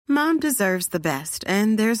Mom deserves the best,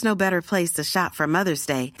 and there's no better place to shop for Mother's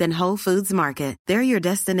Day than Whole Foods Market. They're your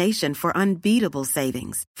destination for unbeatable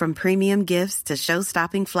savings, from premium gifts to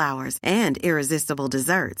show-stopping flowers and irresistible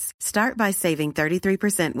desserts. Start by saving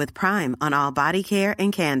 33% with Prime on all body care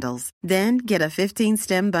and candles. Then get a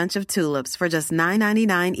 15-stem bunch of tulips for just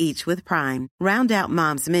 $9.99 each with Prime. Round out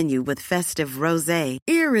Mom's menu with festive rosé,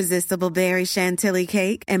 irresistible berry chantilly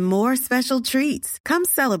cake, and more special treats. Come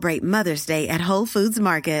celebrate Mother's Day at Whole Foods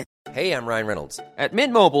Market. Hey, I'm Ryan Reynolds. At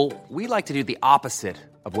Mint Mobile, we like to do the opposite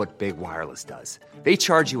of what Big Wireless does. They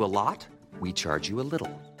charge you a lot, we charge you a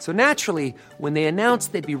little. So naturally, when they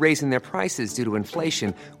announced they'd be raising their prices due to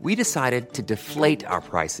inflation, we decided to deflate our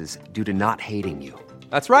prices due to not hating you.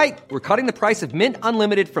 That's right. We're cutting the price of Mint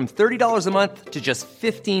Unlimited from $30 a month to just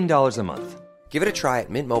 $15 a month. Give it a try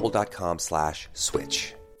at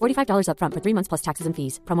mintmobile.com/switch. $45 up front for 3 months plus taxes and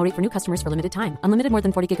fees. Promo rate for new customers for limited time. Unlimited more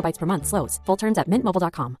than 40 gigabytes per month. Slows full terms at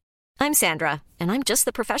mintmobile.com. I'm Sandra, and I'm just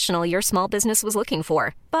the professional your small business was looking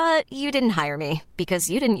for. But you didn't hire me because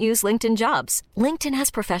you didn't use LinkedIn Jobs. LinkedIn has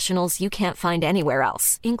professionals you can't find anywhere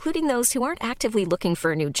else, including those who aren't actively looking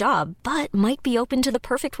for a new job, but might be open to the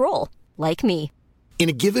perfect role, like me. In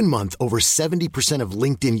a given month, over 70% of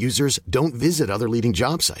LinkedIn users don't visit other leading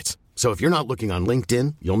job sites. So if you're not looking on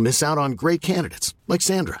LinkedIn, you'll miss out on great candidates like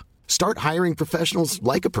Sandra. Start hiring professionals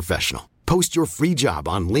like a professional. Post your free job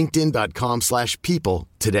on linkedin.com/people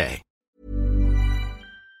today.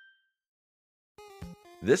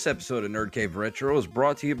 This episode of Nerd Cave Retro is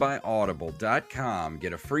brought to you by Audible.com.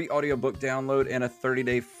 Get a free audiobook download and a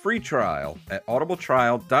 30-day free trial at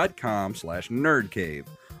audibletrial.com/nerdcave.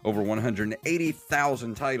 Over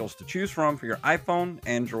 180,000 titles to choose from for your iPhone,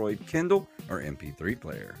 Android, Kindle, or MP3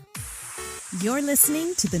 player. You're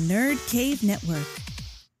listening to the Nerd Cave Network.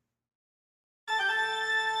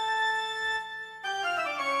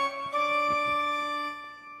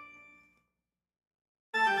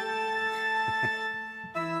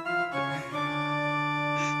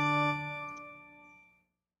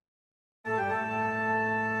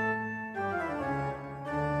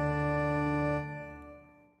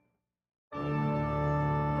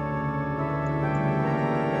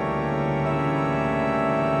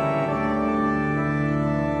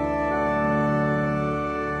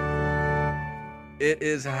 It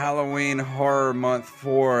is Halloween Horror Month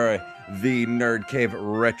for the Nerd Cave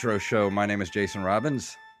Retro Show. My name is Jason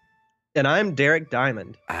Robbins. And I'm Derek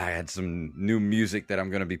Diamond. I had some new music that I'm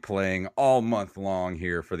going to be playing all month long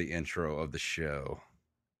here for the intro of the show.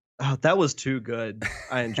 Oh, that was too good.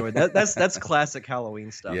 I enjoyed that. That's classic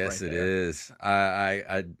Halloween stuff. Yes, right it there. is.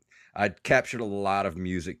 I captured a lot of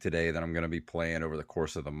music today that I'm going to be playing over the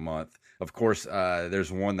course of the month. Of course,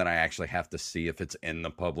 there's one that I actually have to see if it's in the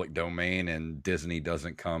public domain and Disney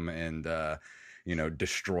doesn't come and,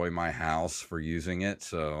 destroy my house for using it.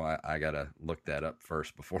 So I got to look that up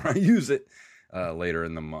first before I use it later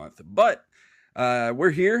in the month. But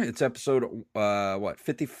we're here. It's episode,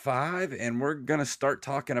 55? And we're going to start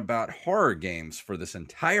talking about horror games for this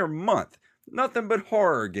entire month. Nothing but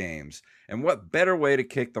horror games. And what better way to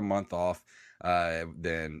kick the month off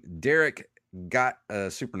than Derek got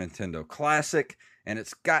a Super Nintendo Classic, and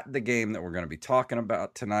it's got the game that we're going to be talking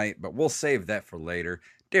about tonight, but we'll save that for later.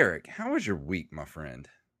 Derek, how was your week, my friend?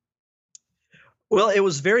 Well, it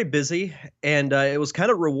was very busy, and it was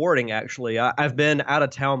kind of rewarding, actually. I've been out of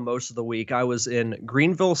town most of the week. I was in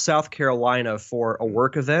Greenville, South Carolina for a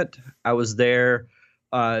work event. I was there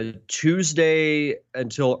Tuesday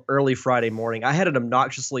until early Friday morning. I had an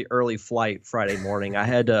obnoxiously early flight Friday morning. I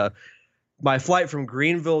had my flight from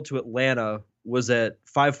Greenville to Atlanta was at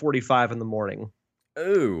 5:45 in the morning.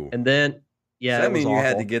 Ooh. And then, yeah, so that means you awful.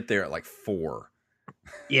 had to get there at like 4.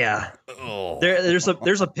 Yeah. Oh. There's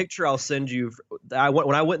a picture I'll send you.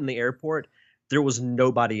 When I went in the airport, there was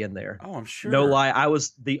nobody in there. Oh, I'm sure. No lie. I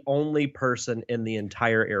was the only person in the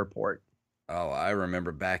entire airport. Oh, I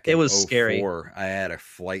remember back in it was 04, scary. I had a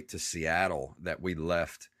flight to Seattle that we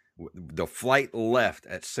left. The flight left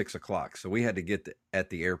at 6 o'clock. So we had to get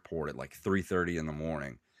at the airport at like 3:30 in the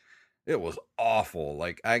morning. It was awful.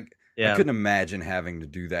 Like I couldn't imagine having to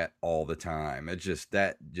do that all the time. And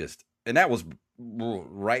that was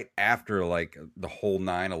right after like the whole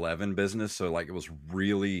 9/11 business. So like, it was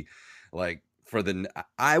really like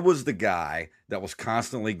I was the guy that was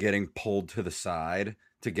constantly getting pulled to the side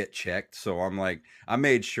to get checked. So I'm like, I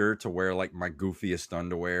made sure to wear like my goofiest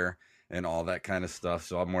underwear and all that kind of stuff.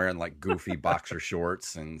 So I'm wearing like goofy boxer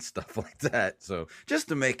shorts and stuff like that. So just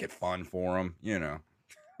to make it fun for them, you know.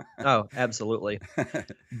 Oh, absolutely.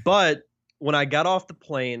 But when I got off the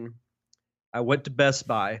plane, I went to Best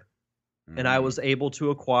Buy and I was able to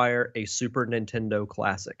acquire a Super Nintendo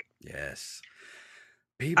Classic. Yes.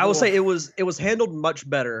 I will People, say it was handled much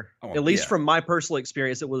better. oh At least yeah, from my personal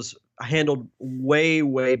experience, it was handled way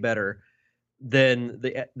better than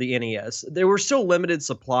the NES. There were still limited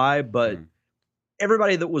supply, but mm,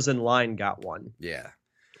 everybody that was in line got one, yeah.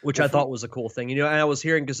 which Well, I from thought was a cool thing. And I was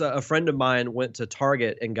hearing because a friend of mine went to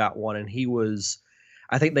Target and got one, and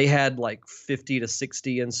I think they had like 50 to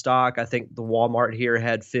 60 in stock. I think the Walmart here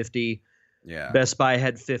had 50. yeah, Best Buy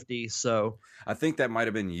had 50. So I think that might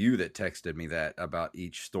have been you that texted me that about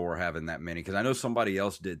each store having that many, because I know somebody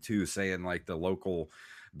else did too, saying like the local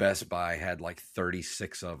Best Buy had like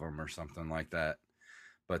 36 of them or something like that.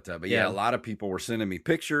 But yeah, a yeah, lot of people were sending me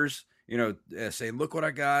pictures, saying, "Look what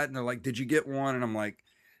I got," and they're like, "Did you get one?" And I'm like,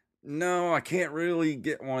 "No, I can't really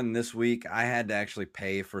get one this week. I had to actually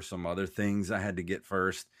pay for some other things I had to get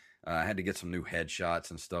first. I had to get some new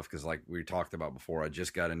headshots and stuff because, like we talked about before, I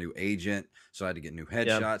just got a new agent, so I had to get new yeah,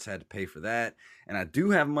 headshots. I had to pay for that, and I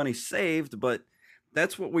do have money saved, but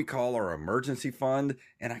that's what we call our emergency fund,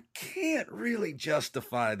 and I can't really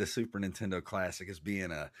justify the Super Nintendo Classic as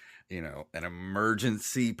being an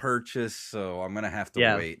emergency purchase. So I'm gonna have to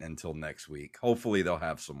yeah. wait until next week. Hopefully, they'll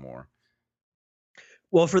have some more.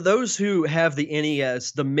 Well, for those who have the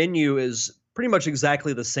NES, the menu is pretty much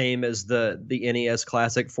exactly the same as the NES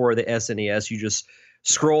Classic for the SNES. You just Yeah,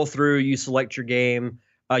 scroll through, you select your game.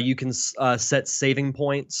 You can set saving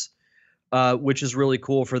points, which is really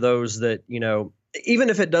cool for those that even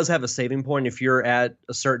if it does have a saving point, if you're at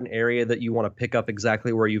a certain area that you want to pick up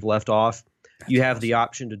exactly where you've left off, that's you have the awesome.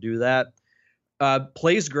 option to do that.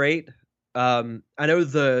 Plays great. I know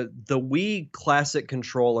the Wii Classic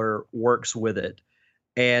controller works with it,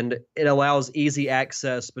 and it allows easy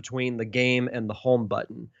access between the game and the home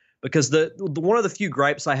button. Because the one of the few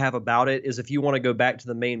gripes I have about it is if you want to go back to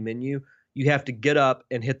the main menu, you have to get up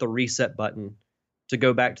and hit the reset button to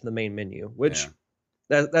go back to the main menu, which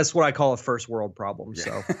Yeah, that's what I call a first world problem.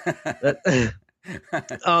 So yeah. that,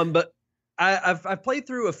 but I've played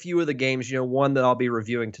through a few of the games. One that I'll be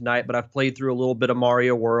reviewing tonight, but I've played through a little bit of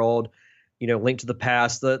Mario World. Link to the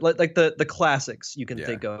Past, the classics you can Yeah.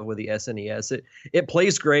 think of with the SNES. It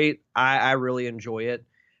plays great. I really enjoy it.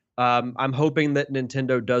 I'm hoping that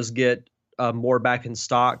Nintendo does get more back in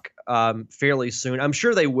stock fairly soon. I'm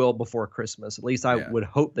sure they will before Christmas. At least I Yeah. would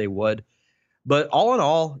hope they would. But all in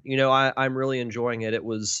all, I'm really enjoying it. It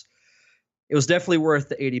was definitely worth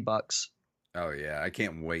the $80. Oh yeah, I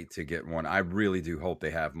can't wait to get one. I really do hope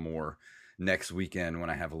they have more next weekend when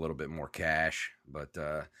I have a little bit more cash. But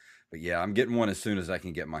yeah, I'm getting one as soon as I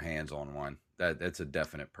can get my hands on one. That's a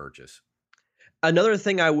definite purchase. Another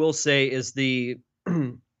thing I will say is the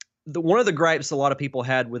one of the gripes a lot of people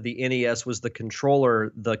had with the NES was the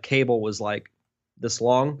controller. The cable was like this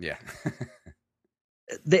long. Yeah.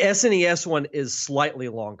 The SNES one is slightly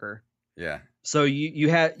longer, Yeah. so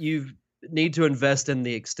you need to invest in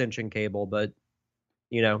the extension cable. But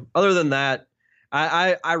other than that,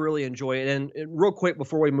 I really enjoy it. And real quick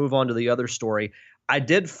before we move on to the other story, I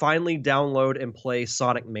did finally download and play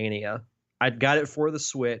Sonic Mania. I got it for the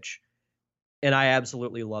Switch, and I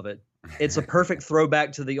absolutely love it. It's a perfect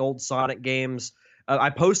throwback to the old Sonic games. I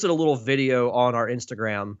posted a little video on our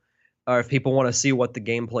Instagram if people want to see what the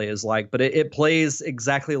gameplay is like, but it plays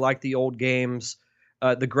exactly like the old games.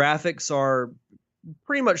 The graphics are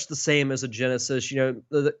pretty much the same as a Genesis.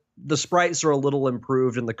 The sprites are a little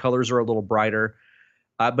improved and the colors are a little brighter.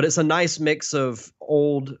 But it's a nice mix of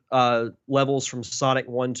old levels from Sonic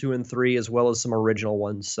 1, 2, and 3, as well as some original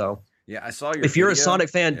ones. So Yeah, I saw your if you're a video. Sonic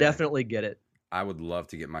fan, Yeah. definitely get it. I would love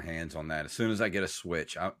to get my hands on that. As soon as I get a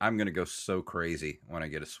Switch, I'm going to go so crazy when I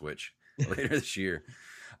get a Switch later this year.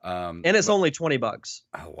 And it's only $20.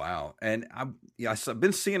 Oh wow! And I've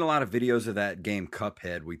been seeing a lot of videos of that game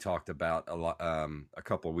Cuphead we talked about a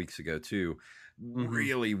couple of weeks ago too. Mm-hmm.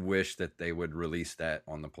 Really wish that they would release that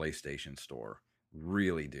on the PlayStation Store.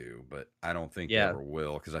 Really do, but I don't think they Yeah, ever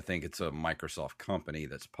will because I think it's a Microsoft company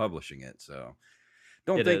that's publishing it. So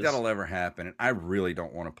don't it think is. that'll ever happen. And I really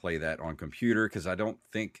don't want to play that on computer because I don't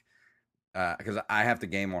think because I have the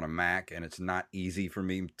game on a Mac and it's not easy for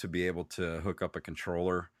me to be able to hook up a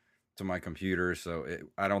controller to my computer. So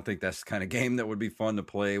I don't think that's the kind of game that would be fun to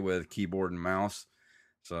play with keyboard and mouse.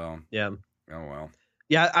 So, Yeah. oh well.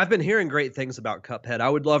 Yeah, I've been hearing great things about Cuphead. I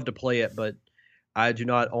would love to play it, but I do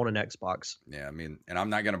not own an Xbox. Yeah, I mean, and I'm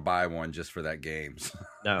not going to buy one just for that game. So.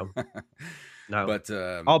 No, no. But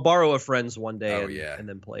I'll borrow a friend's one day yeah. and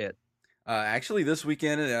then play it. Actually, this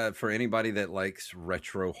weekend, for anybody that likes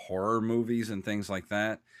retro horror movies and things like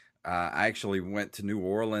that, I actually went to New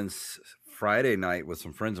Orleans Friday night with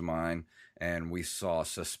some friends of mine, and we saw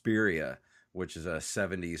Suspiria, which is a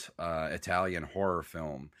 70s Italian horror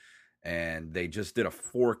film. and they just did a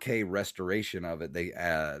 4K restoration of it.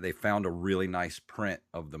 They found a really nice print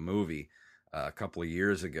of the movie a couple of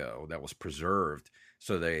years ago that was preserved.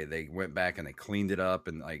 So they went back and they cleaned it up,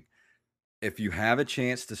 and like, if you have a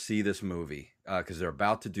chance to see this movie, because they're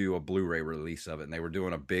about to do a Blu-ray release of it, and they were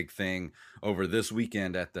doing a big thing over this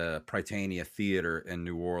weekend at the Prytania Theater in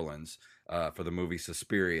New Orleans for the movie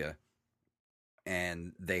Suspiria,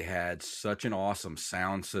 and they had such an awesome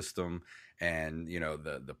sound system, and you know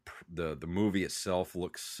the movie itself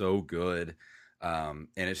looks so good, and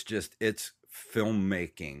it's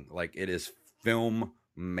filmmaking, like it is film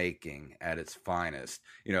making at its finest.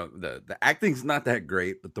 You know, the acting's not that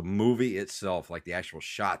great, but the movie itself, like the actual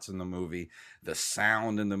shots in the movie, the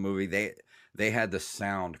sound in the movie, they had the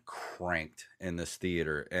sound cranked in this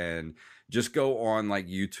theater. And just go on like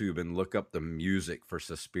YouTube and look up the music for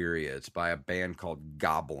Suspiria. It's by a band called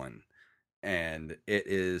Goblin, and it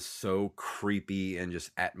is so creepy and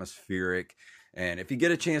just atmospheric. And if you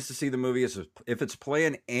get a chance to see the movie, if it's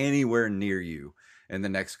playing anywhere near you in the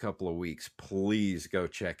next couple of weeks, please go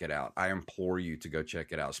check it out. I implore you to go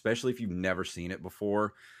check it out, especially if you've never seen it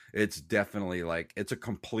before. It's definitely like, it's a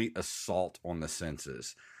complete assault on the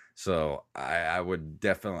senses. So I would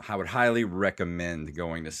highly recommend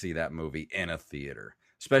going to see that movie in a theater,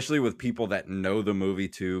 especially with people that know the movie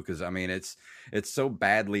too. Cause I mean, it's so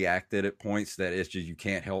badly acted at points that it's just, you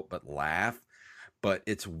can't help but laugh. But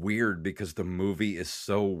it's weird because the movie is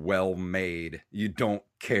so well made, you don't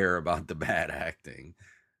care about the bad acting.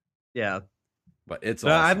 Yeah. But it's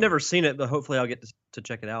awesome. I've awesome. never seen it, but hopefully I'll get to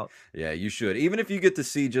check it out. Yeah, you should. Even if you get to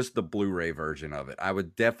see just the Blu-ray version of it, I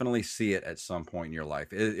would definitely see it at some point in your life.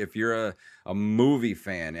 If you're a movie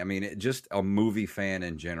fan, I mean, just a movie fan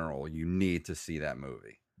in general, you need to see that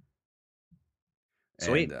movie.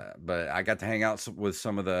 Sweet. But I got to hang out with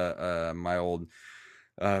some of the my old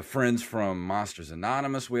friends from Monsters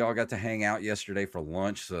Anonymous. We all got to hang out yesterday for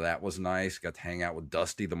lunch, so that was nice. Got to hang out with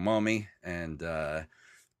Dusty the Mummy and a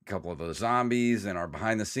couple of the zombies and our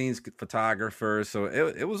behind-the-scenes photographers. So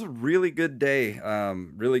it was a really good day,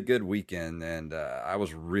 really good weekend, and I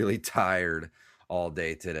was really tired all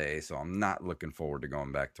day today, so I'm not looking forward to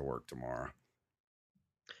going back to work tomorrow.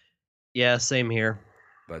 Yeah, same here.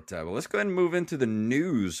 But well, let's go ahead and move into the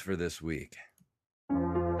news for this week.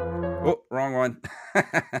 Oh, wrong one.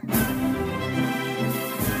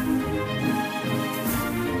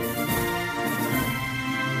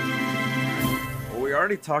 Well, we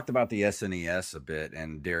already talked about the SNES a bit,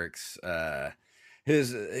 and Derek's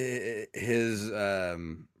his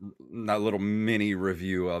little mini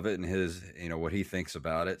review of it, and his, you know, what he thinks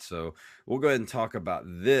about it. So we'll go ahead and talk about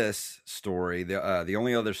this story. The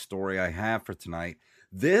only other story I have for tonight.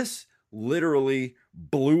 This literally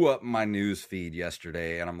blew up my news feed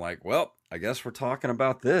yesterday, and I'm like, well, I guess we're talking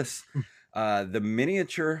about this. The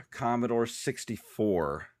miniature Commodore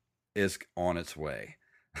 64 is on its way.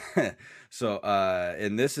 So,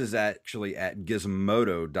 and this is actually at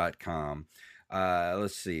gizmodo.com.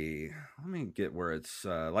 Let's see. Let me get where it's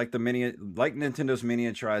like Nintendo's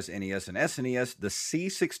miniaturized NES and SNES. The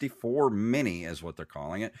C64 Mini is what they're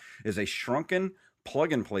calling it. Is a shrunken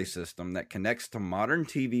plug-and-play system that connects to modern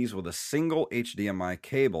TVs with a single HDMI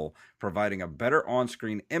cable, providing a better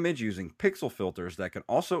on-screen image using pixel filters that can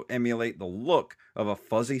also emulate the look of a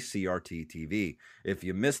fuzzy CRT TV. If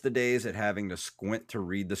you miss the days at having to squint to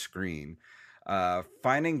read the screen,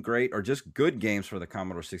 finding great or just good games for the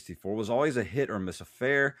Commodore 64 was always a hit or miss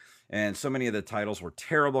affair, and so many of the titles were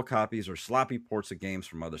terrible copies or sloppy ports of games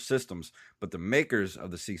from other systems. But the makers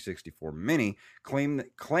of the C64 Mini claim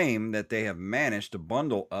that they have managed to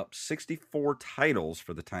bundle up 64 titles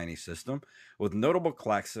for the tiny system, with notable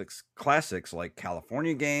classics like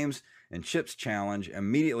California Games and Chips Challenge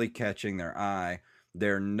immediately catching their eye.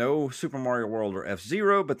 They're no Super Mario World or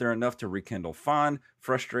F-Zero, but they're enough to rekindle fond,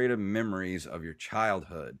 frustrated memories of your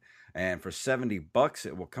childhood. And for $70,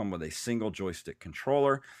 it will come with a single joystick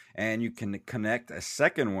controller, and you can connect a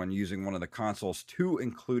second one using one of the console's 2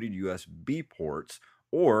 included USB ports,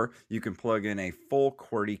 or you can plug in a full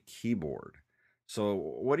QWERTY keyboard. So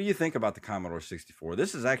what do you think about the Commodore 64?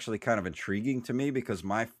 This is actually kind of intriguing to me because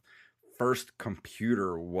my first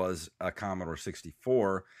computer was a Commodore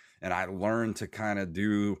 64, and I learned to kind of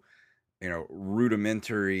do, you know,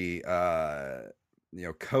 rudimentary,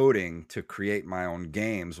 coding to create my own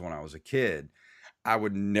games when I was a kid. I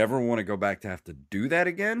would never want to go back to have to do that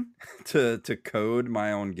again to code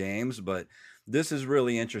my own games. But this is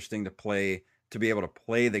really interesting to be able to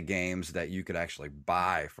play the games that you could actually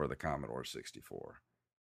buy for the Commodore 64.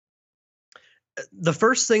 The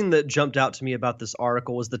first thing that jumped out to me about this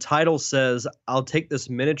article was the title says, "I'll take this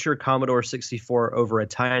miniature Commodore 64 over a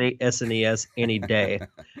tiny SNES any day."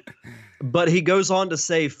 But he goes on to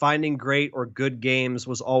say finding great or good games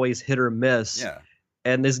was always hit or miss. Yeah.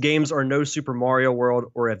 And these games are no Super Mario World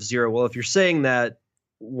or F-Zero. Well, if you're saying that,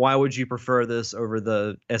 why would you prefer this over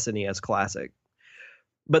the SNES Classic?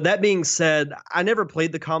 But that being said, I never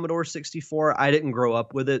played the Commodore 64. I didn't grow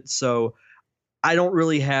up with it, so I don't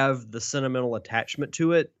really have the sentimental attachment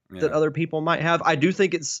to it that other people might have. I do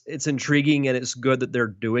think it's intriguing and it's good that they're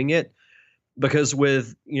doing it, because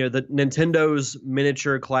with, the Nintendo's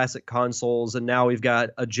miniature classic consoles, and now we've got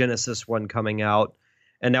a Genesis one coming out,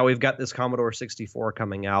 and now we've got this Commodore 64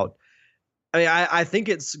 coming out. I mean, I think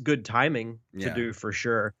it's good timing to do for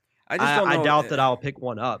sure. I just don't know. I doubt that I'll pick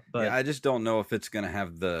one up, but I just don't know if it's going to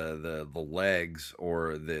have the legs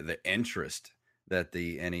or the interest that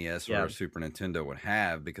the NES or Super Nintendo would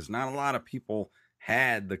have, because not a lot of people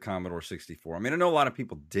had the Commodore 64. I mean, I know a lot of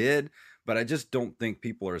people did, but I just don't think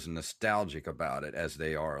people are as nostalgic about it as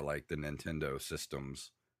they are like the Nintendo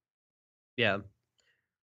systems. Yeah.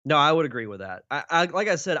 No, I would agree with that. I like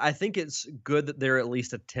I said, I think it's good that they're at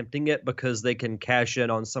least attempting it, because they can cash in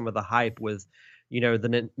on some of the hype with,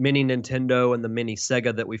 the mini Nintendo and the mini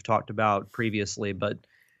Sega that we've talked about previously. But,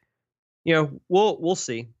 we'll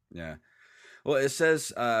see. Yeah. Well, it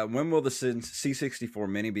says, when will the C64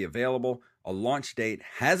 Mini be available? A launch date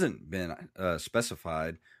hasn't been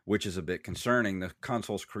specified, which is a bit concerning. The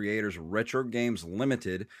console's creators, Retro Games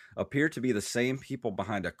Limited, appear to be the same people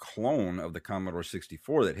behind a clone of the Commodore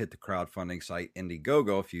 64 that hit the crowdfunding site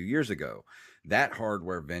Indiegogo a few years ago. That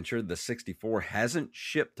hardware venture, the 64, hasn't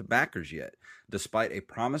shipped to backers yet, despite a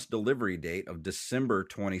promised delivery date of December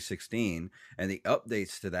 2016, and the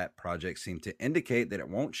updates to that project seem to indicate that it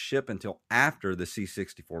won't ship until after the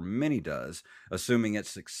C64 Mini does, assuming it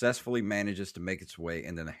successfully manages to make its way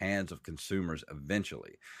into the hands of consumers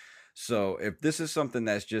eventually. So if this is something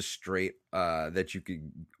that's just straight that you could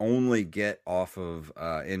only get off of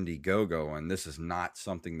Indiegogo, and this is not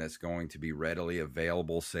something that's going to be readily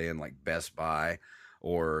available, say in like Best Buy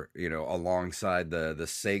or alongside the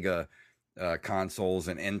Sega consoles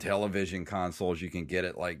and Intellivision consoles, you can get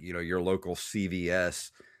it like your local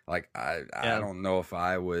CVS. Like I don't know if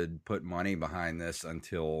I would put money behind this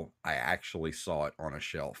until I actually saw it on a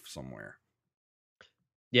shelf somewhere.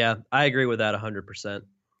 Yeah, I agree with that 100%.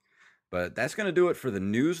 But that's going to do it for the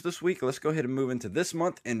news this week. Let's go ahead and move into this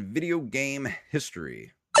month in video game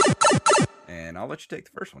history. And I'll let you take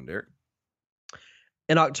the first one, Derek.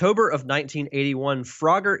 In October of 1981,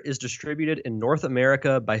 Frogger is distributed in North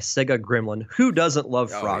America by Sega Gremlin. Who doesn't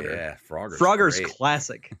love Frogger? Oh, yeah, Frogger's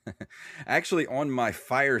classic. Actually, on my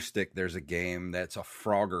Fire Stick, there's a game that's a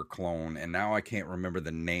Frogger clone, and now I can't remember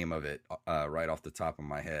the name of it right off the top of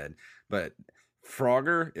my head. But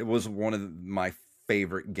Frogger, it was one of my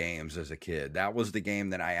favorite games as a kid. That was the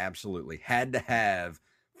game that I absolutely had to have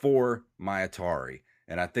for my Atari.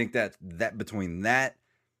 And I think that between that,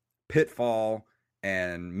 Pitfall,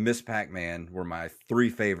 and Miss Pac-Man were my three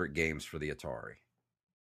favorite games for the Atari.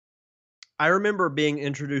 I remember being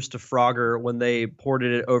introduced to Frogger when they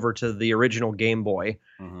ported it over to the original Game Boy.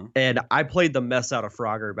 Mm-hmm. And I played the mess out of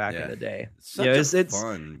Frogger back in the day. It's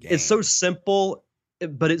fun game. It's so simple,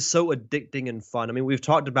 but it's so addicting and fun. I mean, we've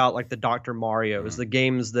talked about like the Dr. Marios, the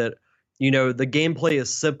games that, the gameplay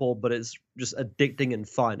is simple, but it's just addicting and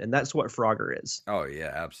fun. And that's what Frogger is. Oh,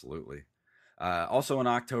 yeah, absolutely. Also in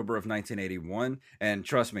October of 1981, and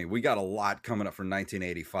trust me, we got a lot coming up for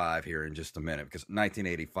 1985 here in just a minute, because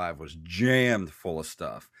 1985 was jammed full of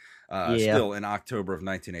stuff. Still in October of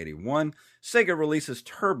 1981, Sega releases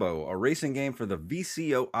Turbo, a racing game for the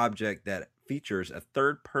VCO object that features a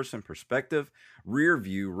third-person perspective,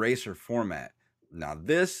 rear-view racer format. Now,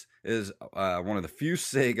 this is one of the few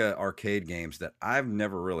Sega arcade games that I've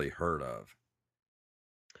never really heard of.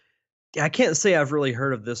 I can't say I've really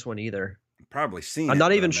heard of this one either. Probably seen it. I'm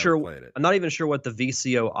not even sure what the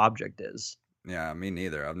VCO object is. Yeah, me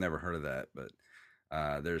neither. I've never heard of that, but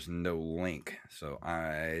there's no link, so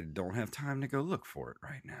I don't have time to go look for it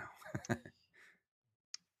right now.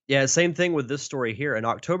 Yeah, same thing with this story here. On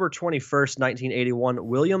October 21st, 1981,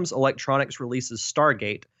 Williams Electronics releases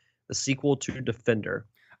Stargate, the sequel to Defender.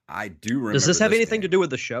 I do remember. Does this have anything to do with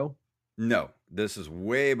the show? No, this is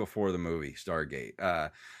way before the movie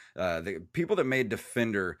Stargate. The people that made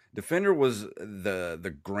Defender was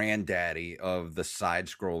the granddaddy of the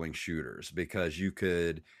side-scrolling shooters, because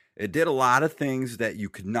it did a lot of things that you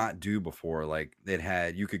could not do before. Like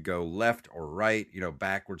you could go left or right,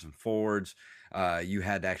 backwards and forwards. You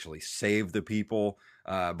had to actually save the people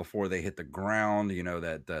before they hit the ground,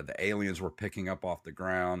 that the aliens were picking up off the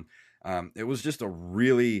ground. It was just a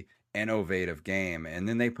really innovative game. And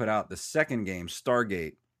then they put out the second game,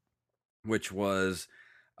 Stargate, which was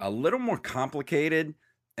a little more complicated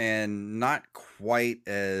and not quite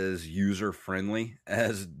as user friendly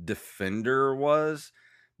as Defender was,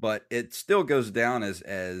 but it still goes down as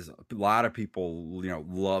a lot of people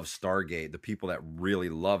love Stargate. The people that really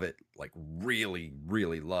love it, like really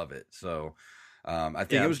really love it. So I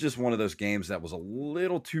think it was just one of those games that was a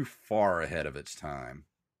little too far ahead of its time.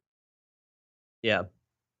 Yeah.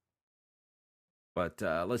 But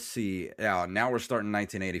let's see. Now we're starting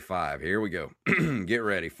 1985. Here we go. Get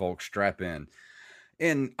ready, folks. Strap in.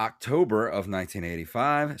 In October of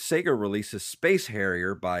 1985, Sega releases Space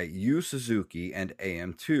Harrier by Yu Suzuki and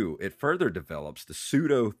AM2. It further develops the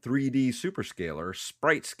pseudo 3D superscalar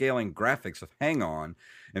sprite scaling graphics of Hang On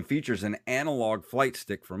and features an analog flight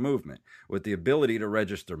stick for movement, with the ability to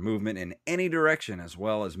register movement in any direction as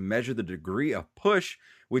well as measure the degree of push,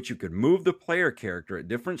 which you could move the player character at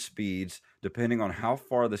different speeds depending on how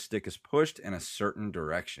far the stick is pushed in a certain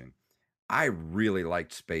direction. I really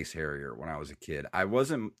liked Space Harrier when I was a kid. I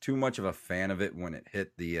wasn't too much of a fan of it when it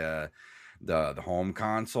hit the home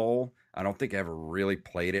console. I don't think I ever really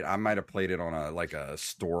played it. I might have played it on a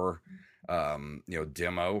store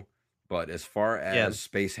demo. But as far as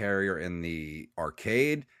Space Harrier in the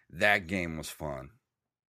arcade, that game was fun.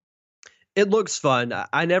 It looks fun.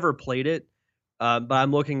 I never played it, but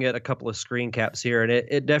I'm looking at a couple of screen caps here, and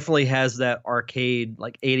it definitely has that arcade,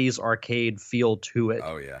 like 80s arcade feel to it.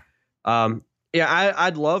 Oh yeah.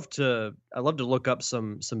 I'd love to look up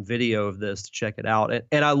some video of this to check it out.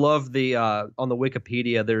 And I love the on the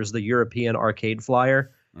Wikipedia there's the European arcade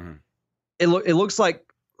flyer. Mm-hmm. It looks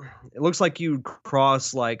like you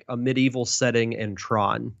cross like a medieval setting in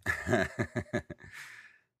Tron.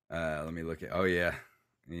 Let me look at. Oh yeah.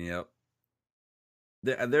 Yep.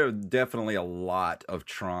 There are definitely a lot of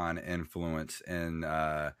Tron influence in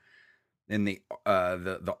the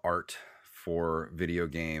art for video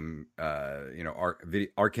game,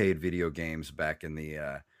 arcade video games back in the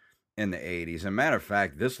 80s. As a matter of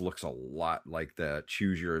fact, this looks a lot like the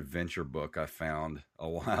Choose Your Adventure book I found a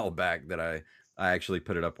while back that I actually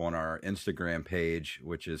put it up on our Instagram page,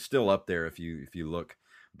 which is still up there if you look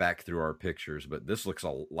back through our pictures. But this looks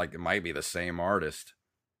like it might be the same artist.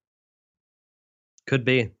 Could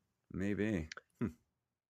be. Maybe.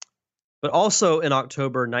 But also in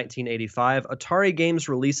October 1985, Atari Games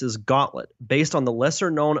releases Gauntlet. Based on the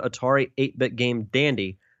lesser-known Atari 8-bit game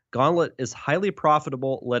Dandy, Gauntlet is highly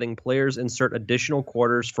profitable, letting players insert additional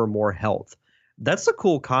quarters for more health. That's a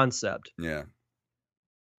cool concept. Yeah.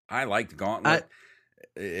 I liked Gauntlet.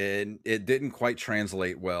 It didn't quite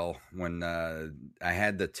translate well when I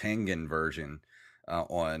had the Tengen version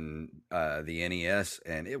on the NES,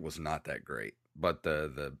 and it was not that great. But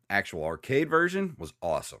the actual arcade version was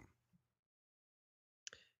awesome.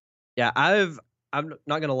 Yeah, I'm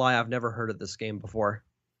not gonna lie, I've never heard of this game before.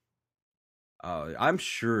 I'm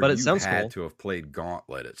sure but it you sounds had cool. to have played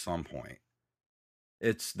Gauntlet at some point.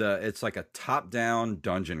 It's like a top-down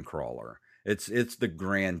dungeon crawler. It's the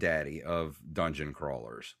granddaddy of dungeon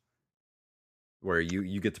crawlers, where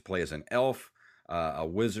you get to play as an elf, a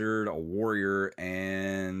wizard, a warrior,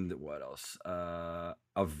 and what else? A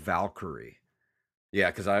Valkyrie. Yeah,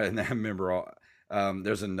 because I remember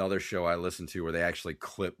there's another show I listened to where they actually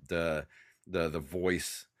clipped the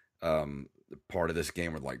voice part of this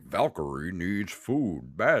game with like Valkyrie needs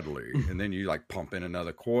food badly, and then you like pump in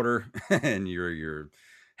another quarter and your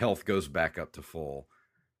health goes back up to full.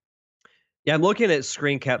 Yeah, I'm looking at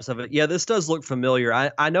screen caps of it. Yeah, this does look familiar.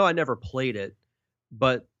 I know I never played it,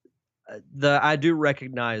 but I do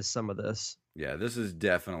recognize some of this. Yeah, this is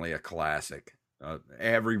definitely a classic.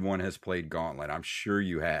 Everyone has played Gauntlet. I'm sure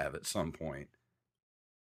you have at some point.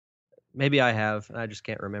 Maybe I have. I just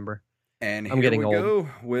can't remember. And I'm getting old. Go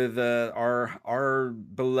with our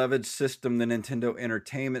beloved system, the Nintendo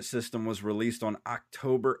Entertainment System, was released on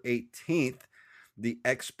October 18th. The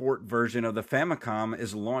export version of the Famicom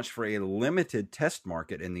is launched for a limited test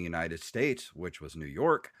market in the United States, which was New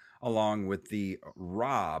York, along with the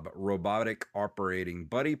ROB, Robotic Operating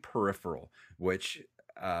Buddy Peripheral, which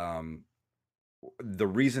the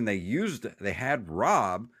reason they had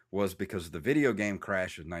ROB was because the video game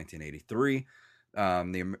crash of 1983.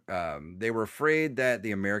 They were afraid that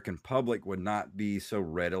the American public would not be so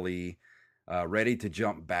ready to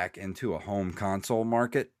jump back into a home console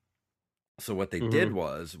market. So what they did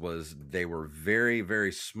was they were very,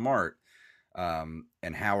 very smart.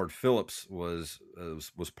 And Howard Phillips was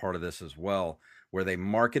part of this as well, where they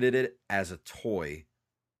marketed it as a toy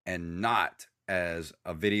and not as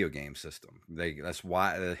a video game system.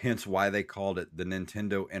 Hence why they called it the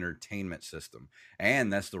Nintendo Entertainment System.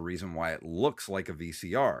 And that's the reason why it looks like a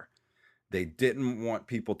VCR. They didn't want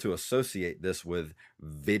people to associate this with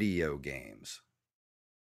video games.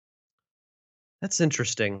 That's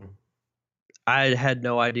interesting. I had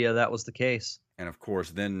no idea that was the case. And of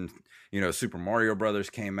course, then, Super Mario Brothers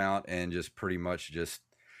came out and just pretty much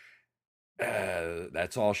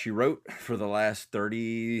that's all she wrote for the last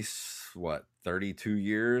 32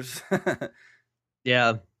 years.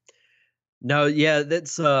 Yeah. No, yeah,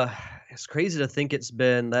 that's it's crazy to think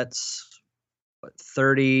that's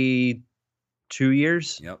 32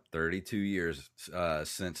 years. Yep, 32 years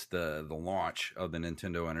since the launch of the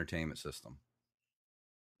Nintendo Entertainment System.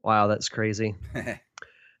 Wow, that's crazy.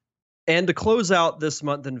 And to close out this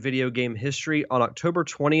month in video game history, on October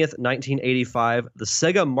 20th, 1985, the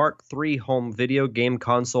Sega Mark III home video game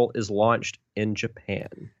console is launched in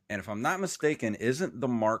Japan. And if I'm not mistaken, isn't the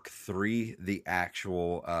Mark III the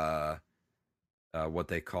actual, what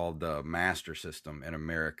they called the Master System in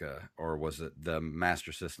America? Or was it the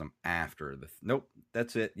Master System after? Nope,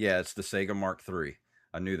 that's it. Yeah, it's the Sega Mark III.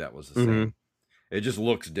 I knew that was the same. It just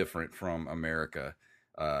looks different from America,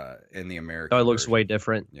 in the American Oh, it looks version. way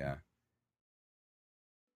different. Yeah.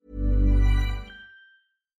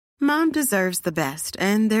 Mom deserves the best,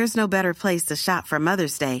 and there's no better place to shop for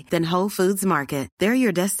Mother's Day than Whole Foods Market. They're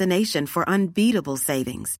your destination for unbeatable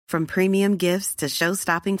savings, from premium gifts to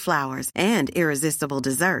show-stopping flowers and irresistible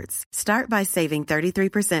desserts. Start by saving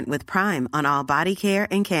 33% with Prime on all body care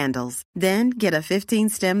and candles. Then get a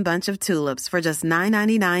 15-stem bunch of tulips for just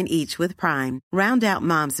 $9.99 each with Prime. Round out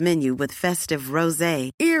Mom's menu with festive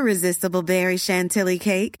rosé, irresistible berry chantilly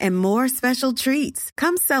cake, and more special treats.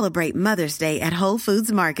 Come celebrate Mother's Day at Whole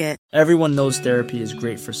Foods Market. Everyone knows therapy is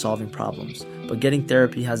great for solving problems, but getting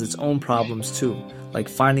therapy has its own problems too, like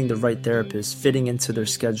finding the right therapist, fitting into their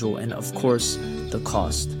schedule, and of course, the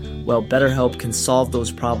cost. Well, BetterHelp can solve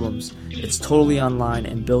those problems. It's totally online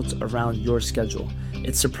and built around your schedule.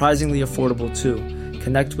 It's surprisingly affordable too.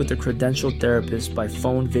 Connect with a credentialed therapist by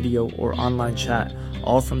phone, video, or online chat,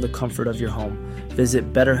 all from the comfort of your home.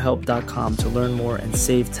 Visit BetterHelp.com to learn more and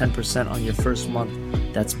save 10% on your first month.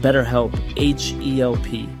 That's BetterHelp,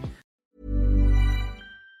 H-E-L-P.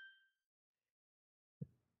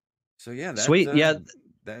 So yeah, Sweet.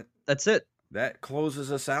 That's it. That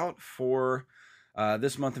closes us out for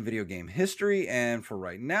this month in video game history. And for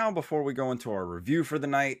right now, before we go into our review for the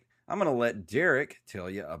night, I'm going to let Derek tell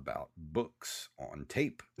you about books on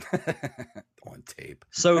tape. On tape.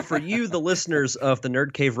 So for you, the listeners of the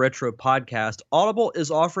Nerd Cave Retro podcast, Audible is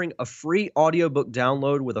offering a free audiobook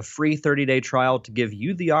download with a free 30-day trial to give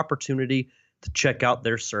you the opportunity to check out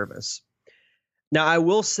their service. Now, I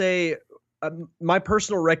will say my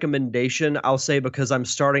personal recommendation, I'll say because I'm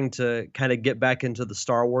starting to kind of get back into the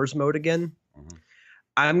Star Wars mode again. Mm-hmm.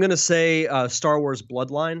 I'm going to say Star Wars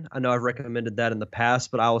Bloodline. I know I've recommended that in the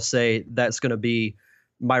past, but I'll say that's going to be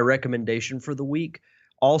my recommendation for the week.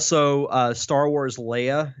 Also, Star Wars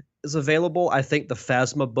Leia is available. I think the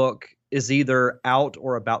Phasma book is either out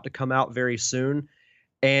or about to come out very soon.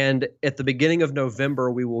 And at the beginning of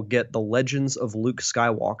November, we will get The Legends of Luke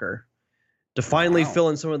Skywalker to finally fill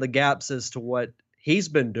in some of the gaps as to what he's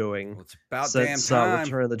been doing. Well, it's about since damn time.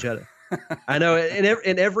 Return of the Jedi. I know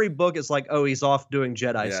in every book it's like, oh, he's off doing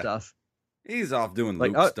Jedi stuff. He's off doing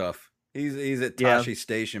Luke stuff. He's at Tashi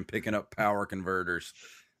Station picking up power converters.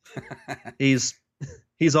 He's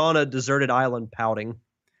on a deserted island pouting.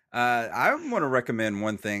 I want to recommend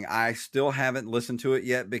one thing. I still haven't listened to it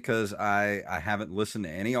yet because I haven't listened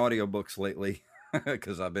to any audiobooks lately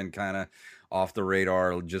because I've been kind of off the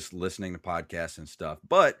radar, just listening to podcasts and stuff.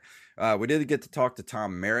 But we did get to talk to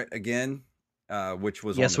Tom Merritt again, which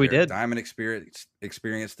was on the Diamond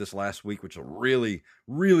experience this last week, which was a really,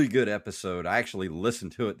 really good episode. I actually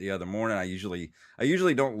listened to it the other morning. I usually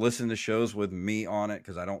don't listen to shows with me on it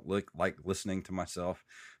because I don't like listening to myself.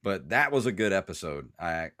 But that was a good episode.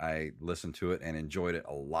 I listened to it and enjoyed it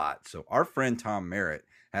a lot. So our friend Tom Merritt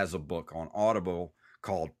has a book on Audible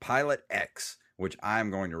called Pilot X, which I'm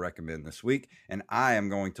going to recommend this week, and I am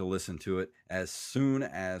going to listen to it as soon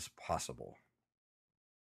as possible.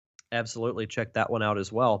 Absolutely. Check that one out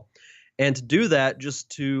as well. And to do that, just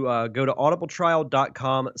to go to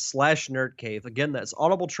audibletrial.com/nerdcave. Again, that's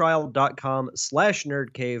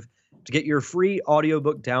audibletrial.com/nerdcave to get your free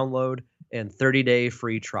audiobook download and 30-day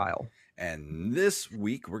free trial. And this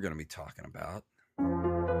week, we're going to be talking about...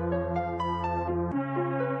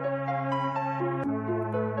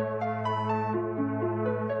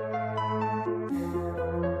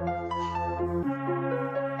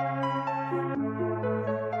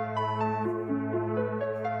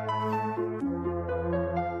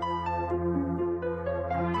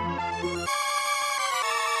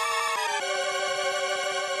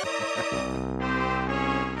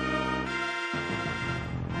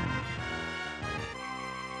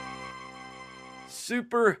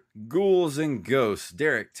 Super Ghouls and Ghosts.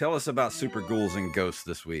 Derek, tell us about Super Ghouls and Ghosts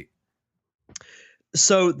this week.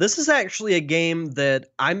 So this is actually a game that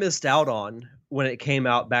I missed out on when it came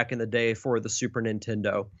out back in the day for the Super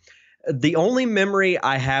Nintendo. The only memory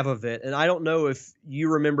I have of it, and I don't know if you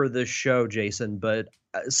remember this show, Jason, but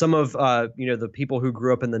some of the people who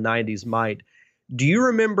grew up in the 90s might. Do you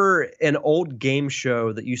remember an old game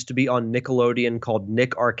show that used to be on Nickelodeon called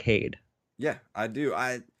Nick Arcade? Yeah, I do.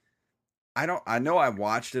 I know I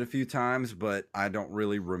watched it a few times, but I don't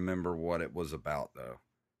really remember what it was about, though.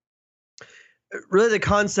 Really, the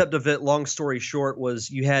concept of it, long story short, was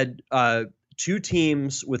you had two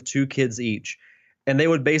teams with two kids each, and they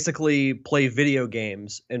would basically play video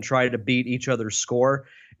games and try to beat each other's score.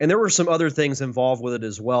 And there were some other things involved with it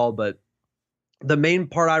as well, but the main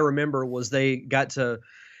part I remember was they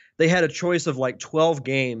had a choice of like 12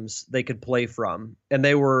 games they could play from, and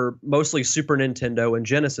they were mostly Super Nintendo and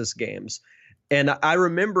Genesis games. And I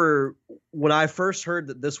remember when I first heard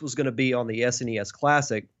that this was going to be on the SNES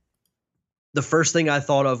Classic, the first thing I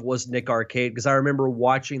thought of was Nick Arcade, because I remember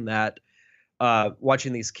watching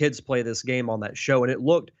these kids play this game on that show, and it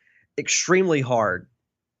looked extremely hard.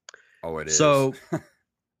 Oh, it is. So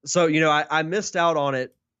I missed out on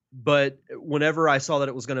it, but whenever I saw that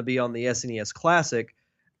it was going to be on the SNES Classic,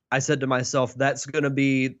 I said to myself, that's going to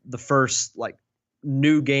be the first like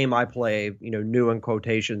new game I play, new in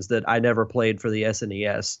quotations, that I never played for the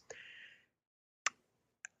SNES.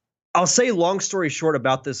 I'll say, long story short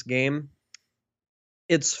about this game,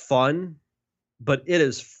 it's fun, but it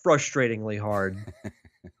is frustratingly hard.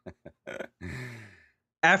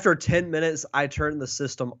 After 10 minutes, I turned the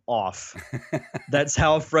system off. That's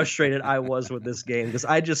how frustrated I was with this game, because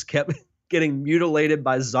I just kept getting mutilated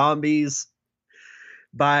by zombies,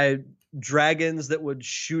 by dragons that would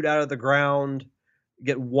shoot out of the ground,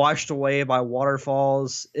 get washed away by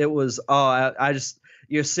waterfalls. It was,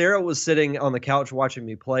 Sarah was sitting on the couch watching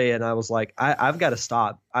me play, and I was like, I've got to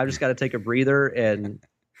stop. I've just got to take a breather, and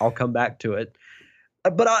I'll come back to it.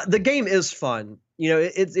 But the game is fun.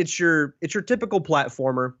 It's your typical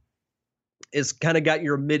platformer. It's kind of got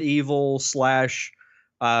your medieval slash,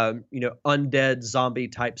 undead zombie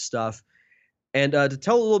type stuff. And to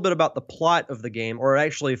tell a little bit about the plot of the game, or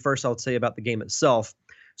actually first I would say about the game itself,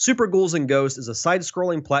 Super Ghouls and Ghosts is a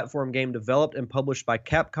side-scrolling platform game developed and published by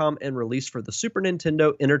Capcom and released for the Super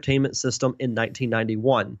Nintendo Entertainment System in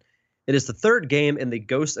 1991. It is the third game in the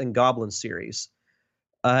Ghosts and Goblins series.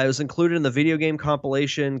 It was included in the video game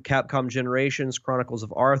compilation Capcom Generations Chronicles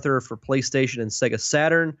of Arthur for PlayStation and Sega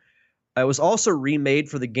Saturn. It was also remade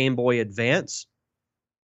for the Game Boy Advance,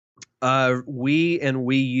 Wii and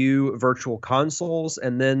Wii U Virtual Consoles,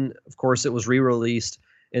 and then, of course, it was re-released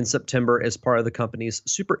in September as part of the company's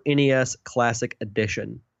Super NES Classic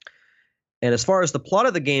Edition. And as far as the plot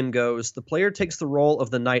of the game goes, the player takes the role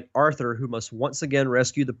of the knight Arthur, who must once again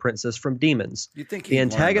rescue the princess from demons. You think he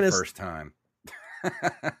learned the first time?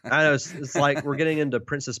 I know, it's like we're getting into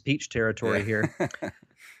Princess Peach territory here.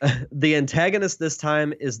 The antagonist this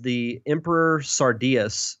time is the Emperor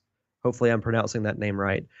Sardius, hopefully I'm pronouncing that name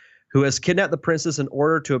right, who has kidnapped the princess in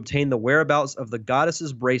order to obtain the whereabouts of the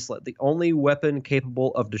goddess's bracelet, the only weapon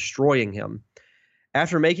capable of destroying him.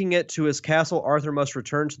 After making it to his castle, Arthur must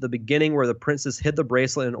return to the beginning where the princess hid the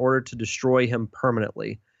bracelet in order to destroy him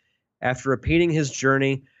permanently. After repeating his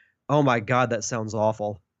journey, oh my God, that sounds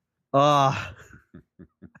awful.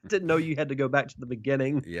 I didn't know you had to go back to the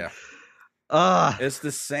beginning. Yeah. It's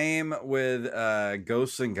the same with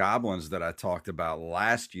Ghosts and Goblins that I talked about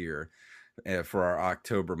last year for our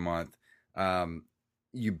October month.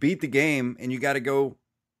 You beat the game and you got to go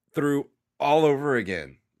through all over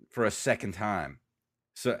again for a second time.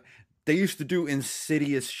 So they used to do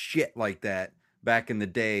insidious shit like that back in the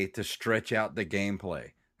day to stretch out the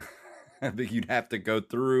gameplay. But you'd have to go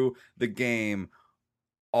through the game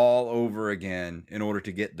all over again in order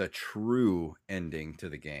to get the true ending to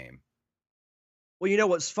the game. Well,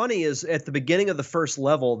 what's funny is at the beginning of the first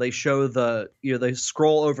level, they show they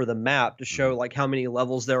scroll over the map to show like how many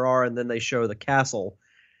levels there are, and then they show the castle.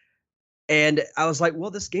 And I was like,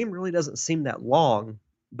 well, this game really doesn't seem that long,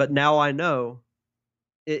 but now I know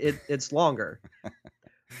it's longer.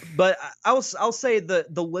 But I'll say the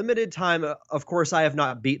limited time, of course, I have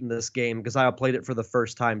not beaten this game because I played it for the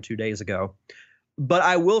first time 2 days ago. But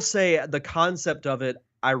I will say the concept of it,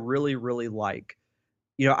 I really, really like.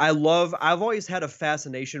 I've always had a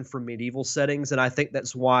fascination for medieval settings, and I think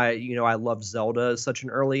that's why, I love Zelda at such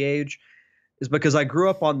an early age, is because I grew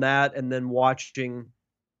up on that and then watching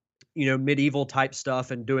medieval type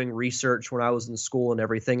stuff and doing research when I was in school and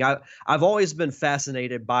everything. I've always been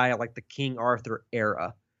fascinated by like the King Arthur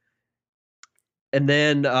era. And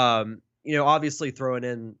then, obviously throwing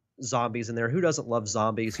in zombies in there. Who doesn't love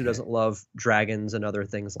zombies? Who doesn't love dragons and other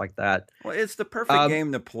things like that? Well, it's the perfect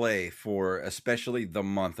game to play for, especially the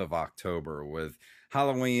month of October with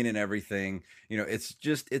Halloween and everything. It's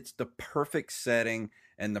the perfect setting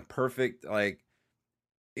and the perfect,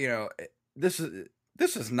 this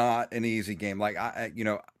is not an easy game. Like,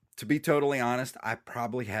 to be totally honest, I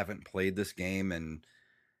probably haven't played this game in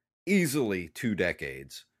easily 2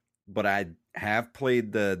 decades. But I have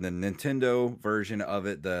played the Nintendo version of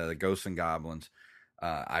it, the Ghosts and Goblins.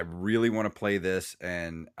 I really want to play this,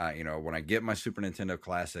 and when I get my Super Nintendo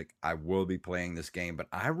Classic, I will be playing this game. But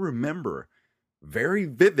I remember very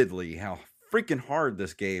vividly how freaking hard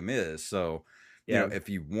this game is. So, if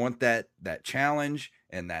you want that challenge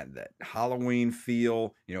and that Halloween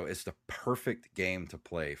feel, it's the perfect game to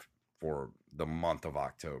play for the month of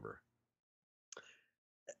October.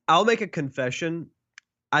 I'll make a confession.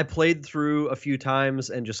 I played through a few times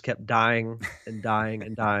and just kept dying and dying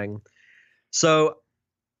and dying. So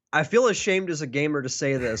I feel ashamed as a gamer to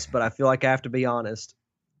say this, but I feel like I have to be honest.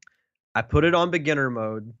 I put it on beginner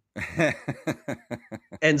mode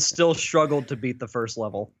and still struggled to beat the first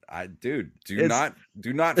level. Do not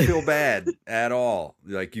feel bad at all.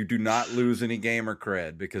 Like, you do not lose any gamer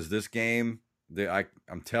cred, because this game,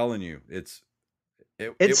 I'm telling you, it's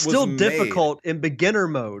still difficult in beginner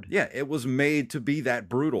mode. Yeah, it was made to be that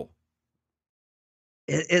brutal.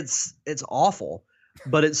 It's awful,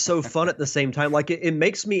 but it's so fun at the same time. Like, it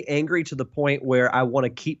makes me angry to the point where I want to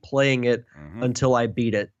keep playing it until I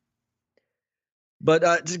beat it.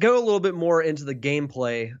 But to go a little bit more into the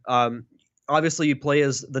gameplay, obviously you play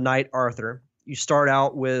as the Knight Arthur. You start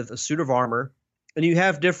out with a suit of armor, and you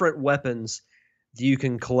have different weapons that you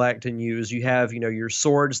can collect and use. You have, your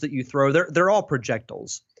swords that you throw. They're all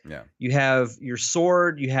projectiles. Yeah. You have your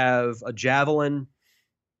sword. You have a javelin.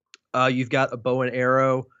 You've got a bow and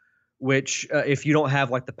arrow, which if you don't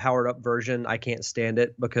have like the powered up version, I can't stand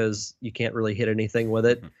it because you can't really hit anything with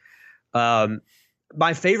it.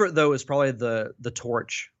 My favorite though is probably the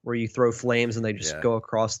torch, where you throw flames and they just go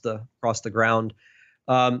across the ground.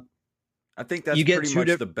 I think that's pretty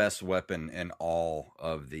much the best weapon in all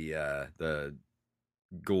of the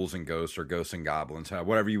Ghouls and Ghosts, or Ghosts and Goblins,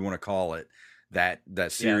 whatever you want to call it, that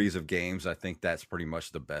series of games. I think that's pretty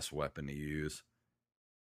much the best weapon to use.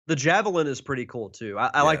 The javelin is pretty cool too.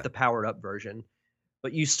 I like the powered up version,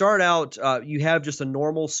 but you start out, you have just a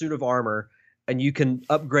normal suit of armor, and you can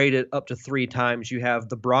upgrade it up to 3 times. You have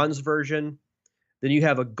the bronze version, then you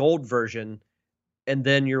have a gold version, and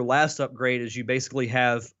then your last upgrade is you basically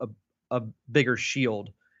have a bigger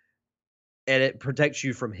shield, and it protects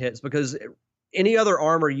you from hits, because any other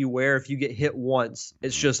armor you wear, if you get hit once,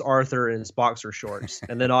 it's just Arthur in his boxer shorts.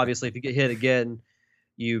 And then obviously if you get hit again,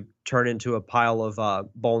 you turn into a pile of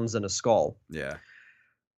bones and a skull. Yeah.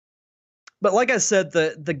 But like I said,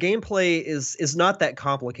 the gameplay is not that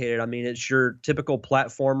complicated. I mean, it's your typical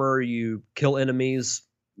platformer. You kill enemies,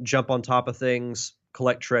 jump on top of things,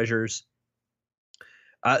 collect treasures.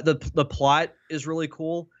 The plot is really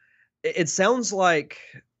cool. It sounds like,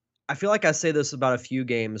 I feel like I say this about a few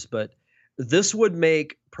games, but this would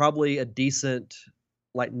make probably a decent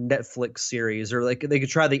like Netflix series, or like they could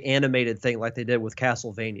try the animated thing like they did with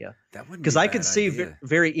Castlevania. That wouldn't, because I could see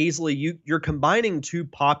very easily you're combining 2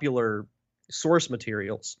 popular source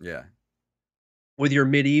materials. Yeah. With your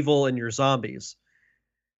medieval and your zombies.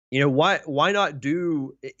 Why not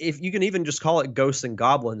do, if you can even just call it Ghosts and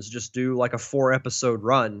Goblins, just do like a 4-episode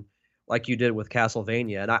run like you did with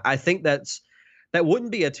Castlevania. And I think that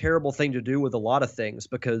wouldn't be a terrible thing to do with a lot of things,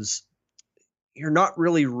 because you're not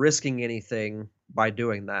really risking anything by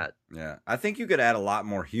doing that. Yeah. I think you could add a lot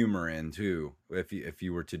more humor in too if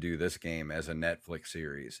you were to do this game as a Netflix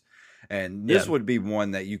series. And this would be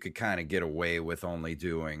one that you could kind of get away with only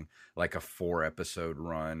doing like a 4-episode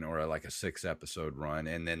run or like a 6-episode run,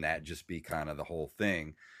 and then that just be kind of the whole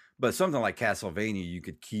thing. But something like Castlevania, you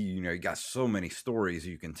could you got so many stories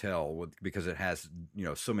you can tell because it has,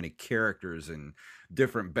 so many characters and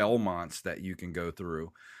different Belmonts that you can go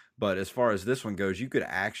through. But as far as this one goes, you could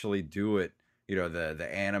actually do it, the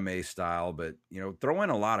anime style, but, throw in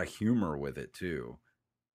a lot of humor with it too.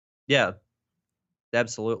 Yeah,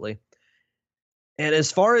 absolutely. And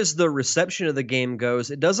as far as the reception of the game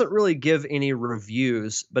goes, it doesn't really give any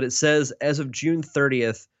reviews, but it says as of June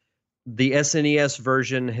 30th, the SNES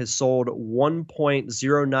version has sold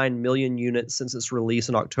 1.09 million units since its release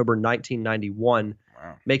in October 1991,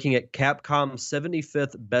 making it Capcom's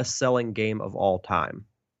 75th best-selling game of all time.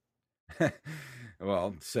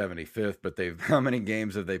 Well, 75th, but how many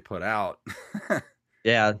games have they put out?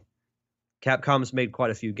 Yeah. Capcom's made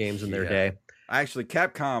quite a few games in their day. Actually,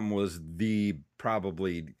 Capcom was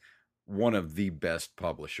probably one of the best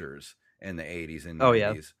publishers in the 80s and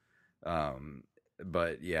 90s.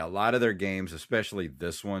 But yeah, a lot of their games, especially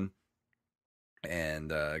this one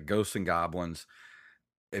and Ghosts and Goblins,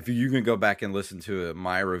 if you can go back and listen to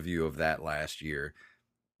my review of that last year,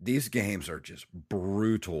 these games are just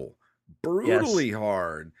brutally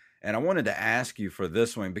hard. And I wanted to ask you for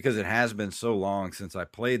this one, because it has been so long since I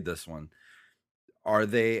played this one. Are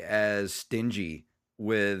they as stingy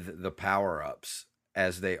with the power-ups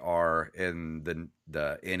as they are in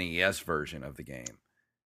the NES version of the game?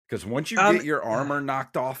 Because once you get your armor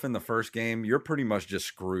knocked off in the first game, you're pretty much just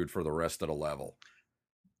screwed for the rest of the level.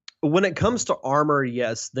 When it comes to armor,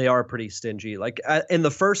 yes, they are pretty stingy. Like in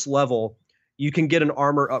the first level, you can get an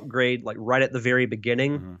armor upgrade like right at the very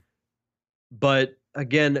beginning. Mm-hmm. But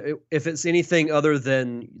again, if it's anything other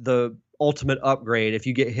than the ultimate upgrade, if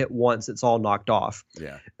you get hit once, it's all knocked off.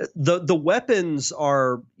 Yeah. The weapons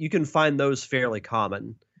you can find those fairly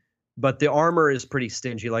common, but the armor is pretty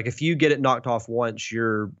stingy. Like if you get it knocked off once,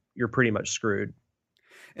 you're pretty much screwed.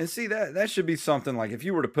 And see, that should be something like, if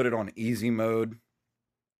you were to put it on easy mode,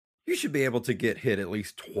 you should be able to get hit at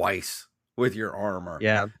least twice with your armor.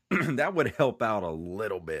 Yeah. That would help out a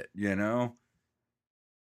little bit, No,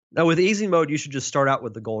 with easy mode, you should just start out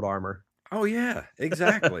with the gold armor. Oh yeah,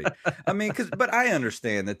 exactly. I mean, but I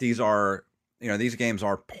understand that these games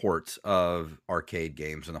are ports of arcade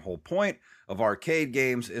games, and the whole point of arcade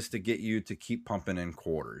games is to get you to keep pumping in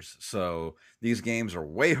quarters. So these games are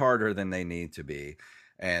way harder than they need to be,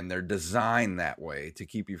 and they're designed that way to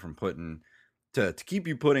keep you from putting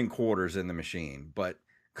quarters in the machine. But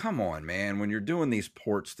come on, man, when you're doing these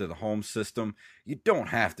ports to the home system, you don't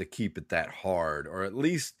have to keep it that hard, or at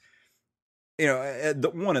least,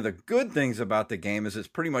 one of the good things about the game is it's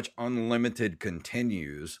pretty much unlimited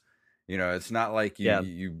continues. It's not like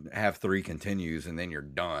you have 3 continues and then you're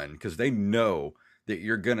done, because they know that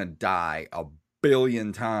you're going to die a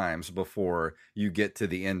billion times before you get to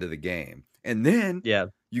the end of the game. And then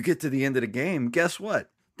you get to the end of the game, guess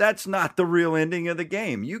what? That's not the real ending of the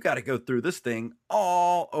game. You got to go through this thing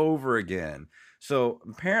all over again. So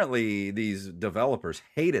apparently these developers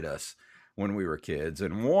hated us when we were kids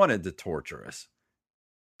and wanted to torture us.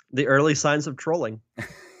 The early signs of trolling.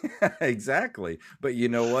 Exactly. But you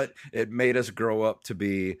know what? It made us grow up to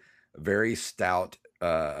be very stout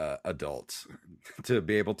adults, to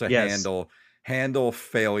be able to handle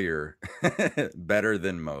failure better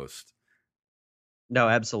than most. No,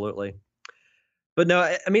 absolutely. But no,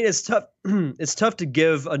 I mean, it's tough. It's tough to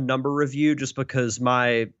give a number review just because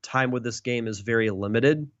my time with this game is very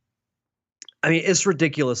limited. I mean, it's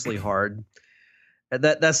ridiculously hard.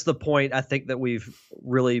 That's the point I think that we've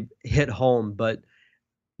really hit home. But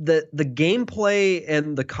the gameplay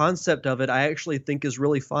and the concept of it, I actually think is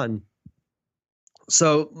really fun.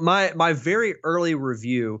 So my very early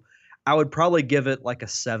review, I would probably give it like a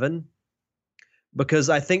 7, because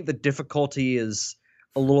I think the difficulty is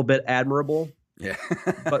a little bit admirable. Yeah,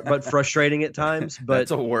 but frustrating at times. But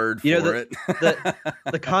that's a word for it.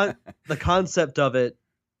 the concept of it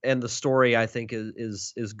and the story, I think,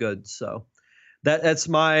 is good. So that's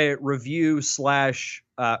my review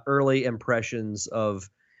 / early impressions of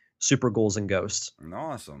Super Ghouls and Ghosts.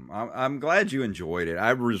 Awesome. I'm glad you enjoyed it.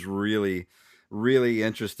 I was really, really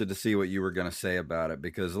interested to see what you were going to say about it,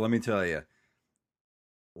 because let me tell you,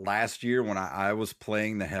 last year when I was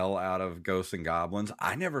playing the hell out of Ghosts and Goblins,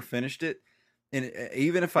 I never finished it. And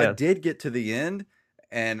even if I did get to the end,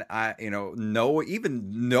 and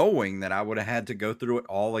even knowing that I would have had to go through it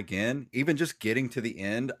all again, even just getting to the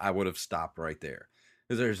end, I would have stopped right there.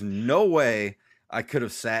 Because there's no way I could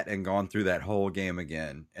have sat and gone through that whole game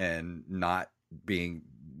again and not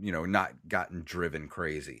gotten driven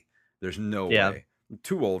crazy. There's no way. I'm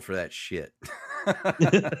too old for that shit.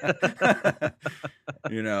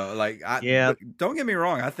 Don't get me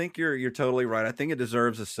wrong. I think you're totally right. I think it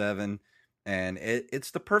deserves a 7. And it's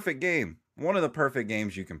the perfect game. One of the perfect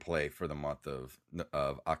games you can play for the month of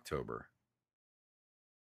October.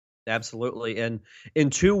 Absolutely. And in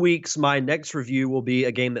 2 weeks, my next review will be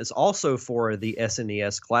a game that's also for the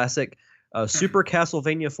SNES Classic, Super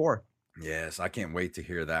Castlevania 4. Yes, I can't wait to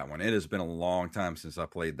hear that one. It has been a long time since I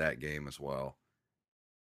played that game as well.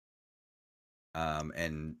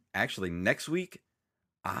 And actually, next week,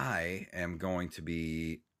 I am going to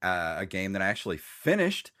be a game that I actually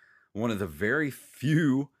finished. One of the very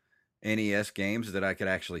few NES games that I could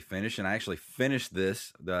actually finish, and I actually finished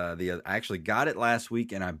this. I actually got it last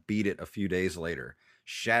week, and I beat it a few days later.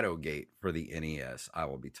 Shadowgate for the NES. I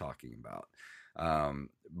will be talking about.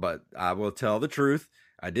 But I will tell the truth.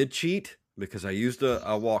 I did cheat because I used a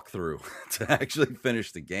walkthrough to actually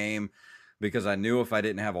finish the game, because I knew if I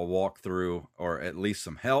didn't have a walkthrough or at least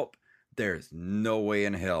some help, there's no way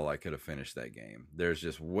in hell I could have finished that game. There's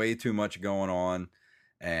just way too much going on.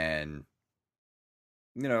 And,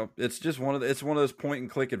 you know, it's just one of those point and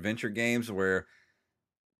click adventure games where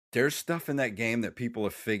there's stuff in that game that people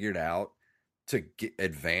have figured out to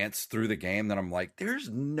advance through the game that I'm like, there's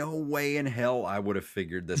no way in hell I would have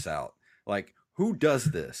figured this out. Like, who does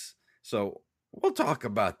this? So we'll talk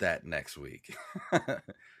about that next week.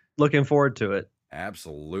 Looking forward to it.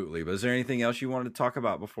 Absolutely. But is there anything else you wanted to talk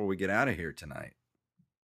about before we get out of here tonight?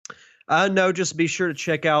 No, just be sure to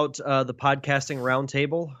check out the podcasting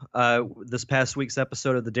roundtable. This past week's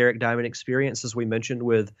episode of the Derek Diamond Experience, as we mentioned,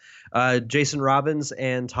 with Jason Robbins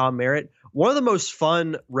and Tom Merritt. One of the most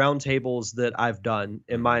fun roundtables that I've done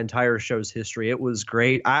in my entire show's history. It was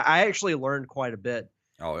great. I actually learned quite a bit.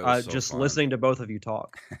 Oh, it was just fun. Listening to both of you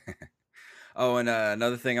talk. Oh, and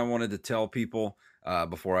another thing I wanted to tell people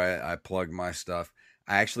before I plug my stuff,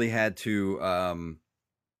 I actually had to.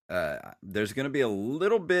 There's going to be a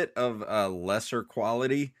little bit of lesser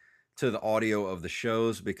quality to the audio of the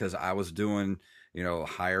shows because I was doing,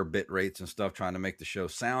 higher bit rates and stuff, trying to make the show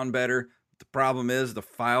sound better. The problem is the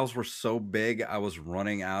files were so big, I was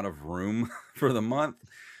running out of room for the month.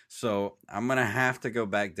 So I'm going to have to go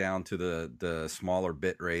back down to the smaller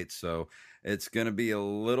bit rates. So it's going to be a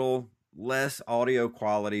little less audio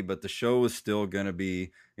quality, but the show is still going to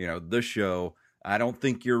be, the show. I don't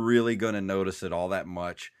think you're really going to notice it all that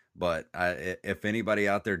much. But if anybody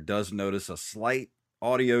out there does notice a slight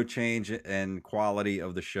audio change in quality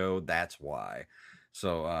of the show, that's why.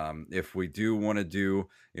 So if we do want to do,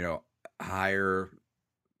 higher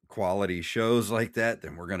quality shows like that,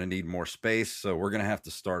 then we're going to need more space. So we're going to have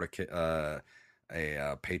to start a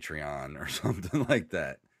Patreon or something like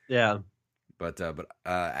that. Yeah. But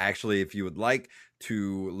actually, if you would like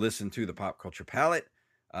to listen to the Pop Culture Palette,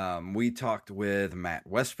 we talked with Matt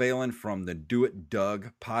Westphalen from the Do It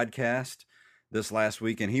Doug podcast this last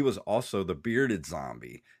week, and he was also the bearded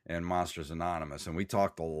zombie in Monsters Anonymous. And we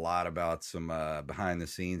talked a lot about some behind the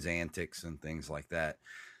scenes antics and things like that.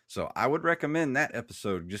 So I would recommend that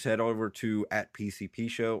episode. Just head over to @PCP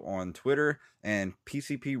Show on Twitter and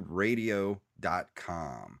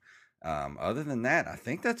PCPradio.com. Other than that, I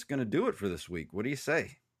think that's going to do it for this week. What do you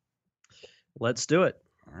say? Let's do it.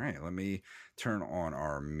 All right, let me turn on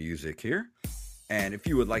our music here. And if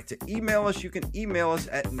you would like to email us, you can email us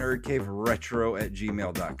at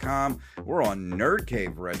nerdcaveretro@gmail.com. We're on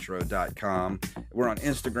nerdcaveretro.com. We're on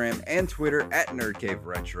Instagram and Twitter at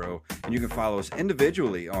nerdcaveretro. And you can follow us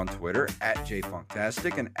individually on Twitter at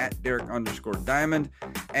jfunktastic and at Derek_Diamond.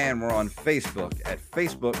 And we're on Facebook at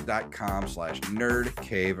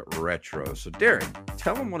facebook.com/nerdcaveretro. So Derek,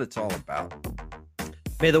 tell them what it's all about.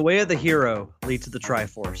 May the way of the hero lead to the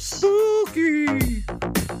Triforce. Spooky!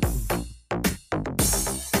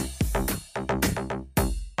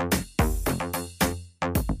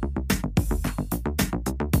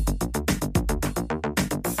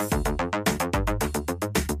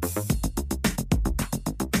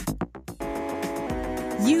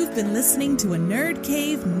 You've been listening to a Nerd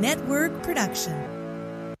Cave Network production.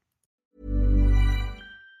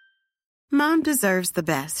 Mom deserves the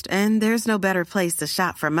best, and there's no better place to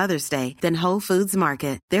shop for Mother's Day than Whole Foods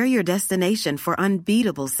Market. They're your destination for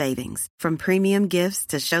unbeatable savings, from premium gifts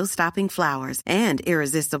to show-stopping flowers and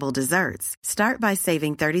irresistible desserts. Start by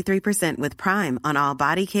saving 33% with Prime on all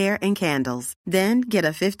body care and candles. Then get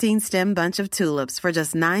a 15-stem bunch of tulips for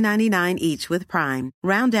just $9.99 each with Prime.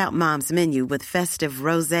 Round out Mom's menu with festive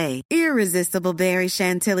rosé, irresistible berry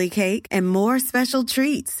chantilly cake, and more special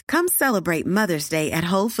treats. Come celebrate Mother's Day at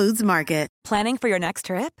Whole Foods Market. Planning for your next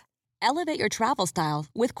trip? Elevate your travel style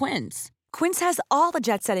with Quince. Quince has all the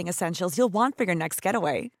jet-setting essentials you'll want for your next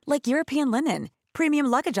getaway, like European linen, premium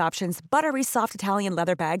luggage options, buttery soft Italian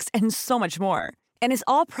leather bags, and so much more. And is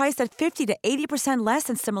all priced at 50 to 80% less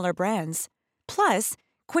than similar brands. Plus,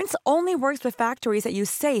 Quince only works with factories that use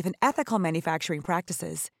safe and ethical manufacturing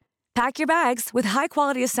practices. Pack your bags with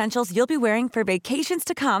high-quality essentials you'll be wearing for vacations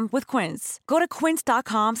to come with Quince. Go to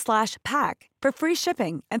quince.com/pack for free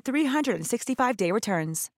shipping and 365-day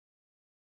returns.